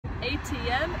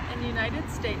ATM in United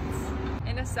States.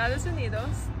 En Estados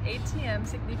Unidos, ATM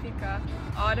significa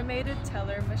automated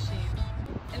teller machine.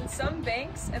 In some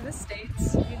banks in the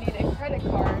States, you need a credit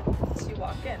card to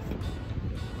walk in.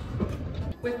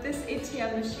 With this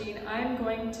ATM machine, I'm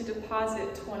going to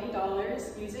deposit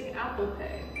 $20 using Apple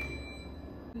Pay.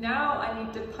 Now I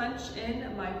need to punch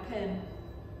in my PIN.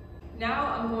 Now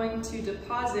I'm going to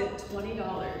deposit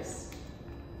 $20.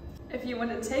 If you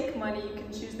want to take money, you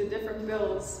can choose the different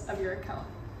bills of your account.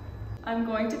 I'm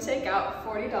going to take out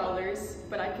 $40,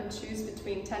 but I can choose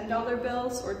between $10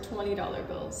 bills or $20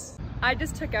 bills. I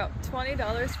just took out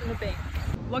 $20 from the bank.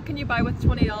 What can you buy with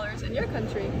 $20 in your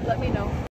country? Let me know.